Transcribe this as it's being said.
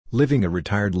Living a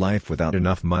retired life without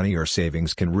enough money or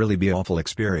savings can really be an awful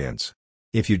experience.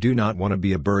 If you do not want to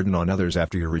be a burden on others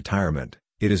after your retirement,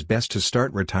 it is best to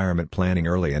start retirement planning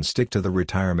early and stick to the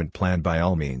retirement plan by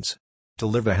all means. To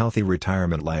live a healthy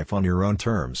retirement life on your own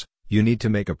terms, you need to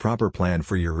make a proper plan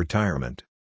for your retirement.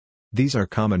 These are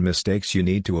common mistakes you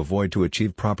need to avoid to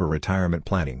achieve proper retirement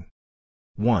planning.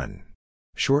 1.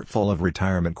 Shortfall of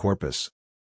retirement corpus.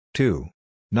 2.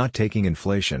 Not taking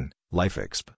inflation, life exp.